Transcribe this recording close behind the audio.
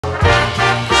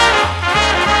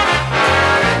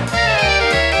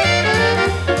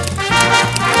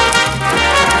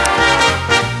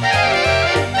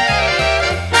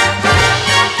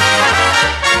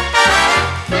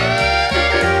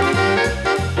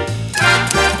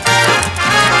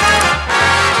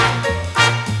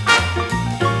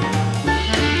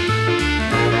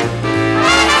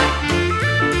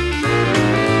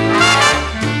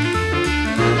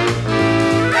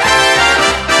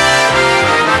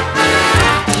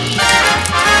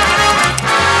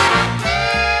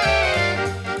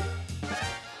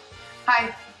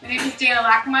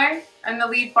Lachenmayer. I'm the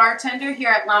lead bartender here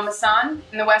at Llama San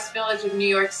in the West Village of New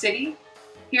York City.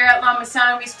 Here at Llama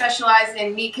San, we specialize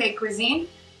in Nikkei cuisine,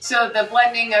 so the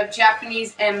blending of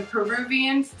Japanese and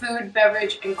Peruvian food,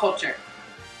 beverage, and culture.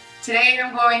 Today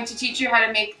I'm going to teach you how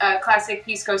to make a classic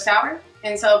Pisco Sour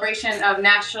in celebration of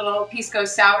National Pisco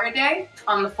Sour Day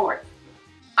on the 4th.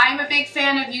 I'm a big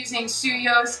fan of using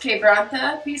Suyo's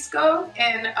Quebranta Pisco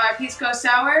in our Pisco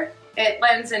Sour. It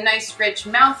lends a nice rich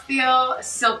mouthfeel, a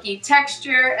silky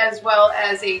texture, as well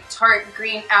as a tart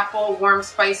green apple warm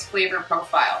spice flavor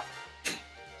profile.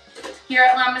 Here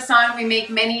at Llama San, we make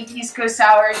many Pisco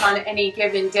Sours on any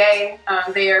given day.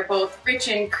 They are both rich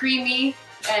and creamy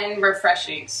and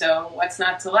refreshing, so what's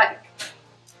not to like?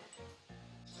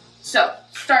 So,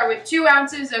 start with 2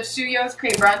 ounces of Suyo's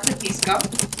Quebranta Pisco.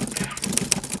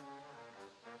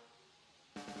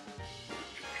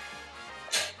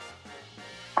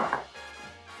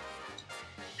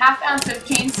 Half ounce of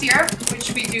cane syrup,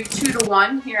 which we do 2 to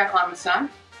 1 here at Llama San.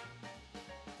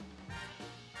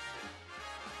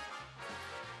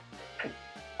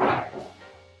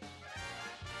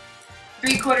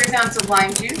 Three-quarters ounce of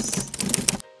lime juice.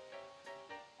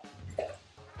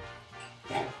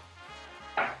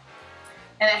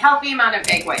 And a healthy amount of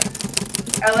egg white.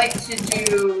 I like to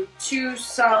do 2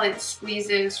 solid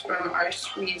squeezes from our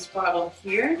squeeze bottle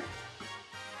here.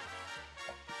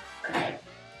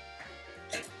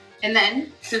 And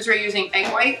then, since we're using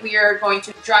egg white, we are going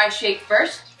to dry shake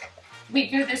first. We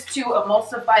do this to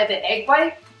emulsify the egg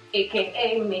white,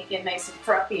 aka make it nice and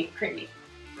frothy and creamy.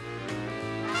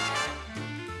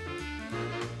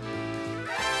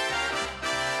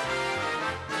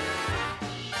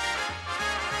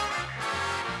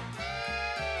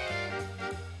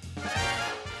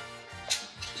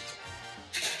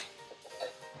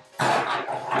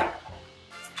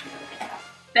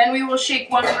 Then we will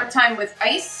shake one more time with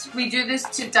ice. We do this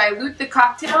to dilute the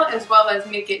cocktail as well as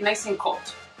make it nice and cold.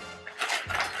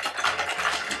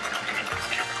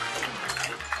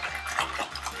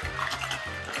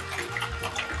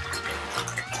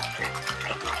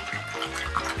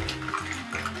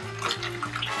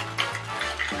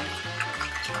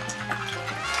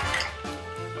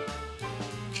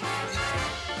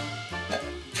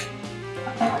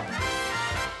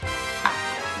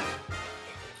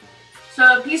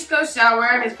 So Pisco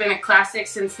Sour has been a classic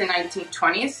since the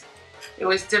 1920s. It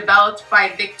was developed by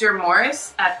Victor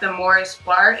Morris at the Morris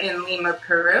Bar in Lima,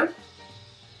 Peru,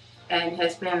 and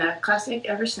has been a classic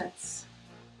ever since.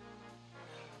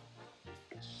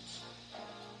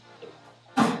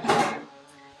 A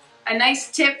nice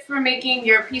tip for making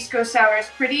your Pisco Sours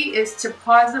pretty is to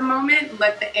pause a moment,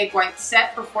 let the egg white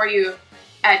set before you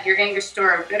add your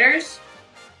Angostura Bitters.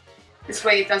 This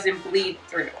way it doesn't bleed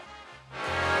through.